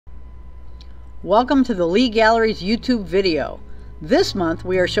Welcome to the Leigh Gallery's YouTube video. This month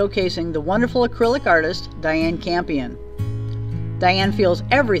we are showcasing the wonderful acrylic artist Diane Campion. Diane feels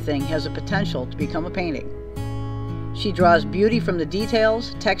everything has the potential to become a painting. She draws beauty from the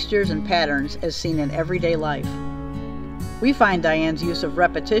details, textures, and patterns as seen in everyday life. We find Diane's use of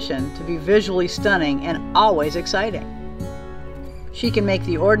repetition to be visually stunning and always exciting. She can make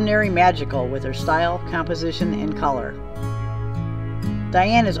the ordinary magical with her style, composition, and color.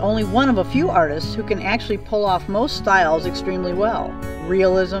 Diane is only one of a few artists who can actually pull off most styles extremely well.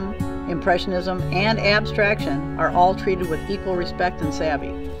 Realism, impressionism, and abstraction are all treated with equal respect and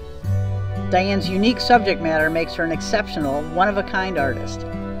savvy. Diane's unique subject matter makes her an exceptional, one-of-a-kind artist.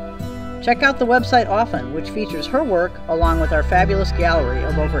 Check out the website often, which features her work along with our fabulous gallery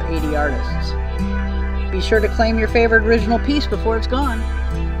of over 80 artists. Be sure to claim your favorite original piece before it's gone.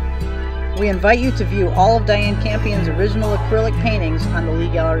 We invite you to view all of Diane Campion's original acrylic paintings on the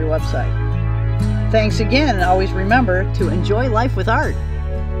Leigh Gallery website. Thanks again, and always remember to enjoy life with art.